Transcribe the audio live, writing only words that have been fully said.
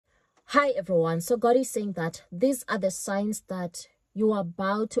Hi everyone. So God is saying that these are the signs that you are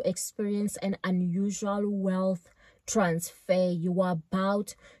about to experience an unusual wealth transfer. You are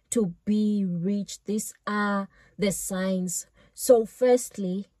about to be rich. These are the signs. So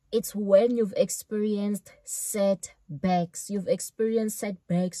firstly, it's when you've experienced setbacks. You've experienced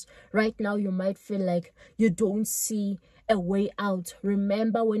setbacks. Right now, you might feel like you don't see a way out.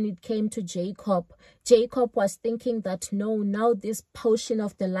 Remember when it came to Jacob was thinking that no, now this portion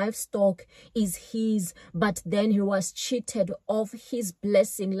of the livestock is his, but then he was cheated of his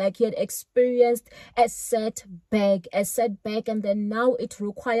blessing. Like he had experienced a setback, and then now it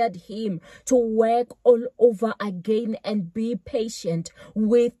required him to work all over again and be patient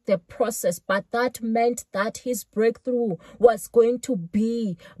with the process. But that meant that his breakthrough was going to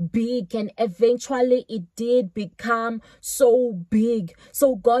be big, and eventually it did become so big.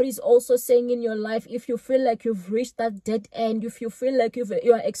 So God is also saying in your life, if you feel like you've reached that dead end, if you feel like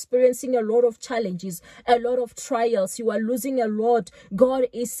you are experiencing a lot of challenges, a lot of trials, you are losing a lot, God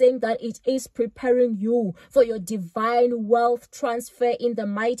is saying that it is preparing you for your divine wealth transfer in the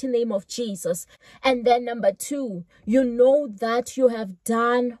mighty name of Jesus. And then number two, you know that you have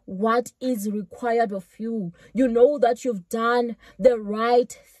done what is required of you. You know that you've done the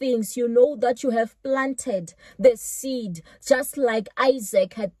right things. You know that you have planted the seed, just like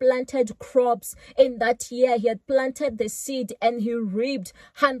Isaac had planted crops in that year. He had planted the seed and he reaped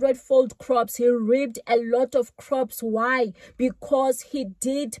 100-fold crops. He reaped a lot of crops. Why? Because he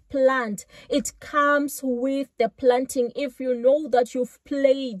did plant. It comes with the planting. If you know that you've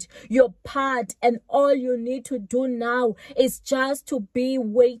played your part and all you need to do now is just to be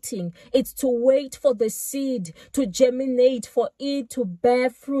waiting. It's to wait for the seed to germinate, for it to bear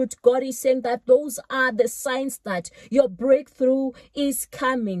fruit. God is saying that those are the signs that your breakthrough is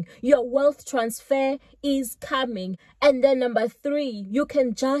coming. Your wealth transfer is coming. And then number three, you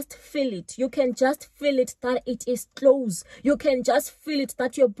can just feel it. You can just feel it that it is close. You can just feel it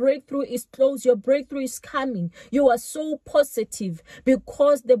that your breakthrough is close. Your breakthrough is coming. You are so positive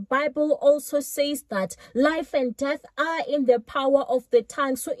because the Bible also says that life and death are in the power of the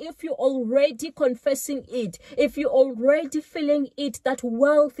tongue. So if you're already confessing it, if you're already feeling it, that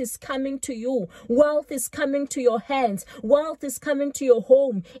wealth is coming to you, wealth is coming to your hands, wealth is coming to your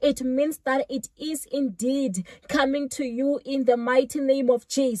home, it means that it is indeed coming to you in the mighty name of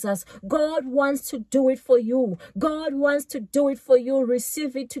Jesus. God wants to do it for you. God wants to do it for you.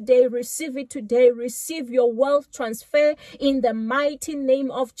 Receive it today. Receive it today. Receive your wealth transfer in the mighty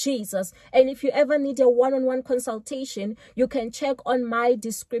name of Jesus. And if you ever need a one-on-one consultation, you can check on my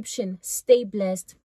description. Stay blessed.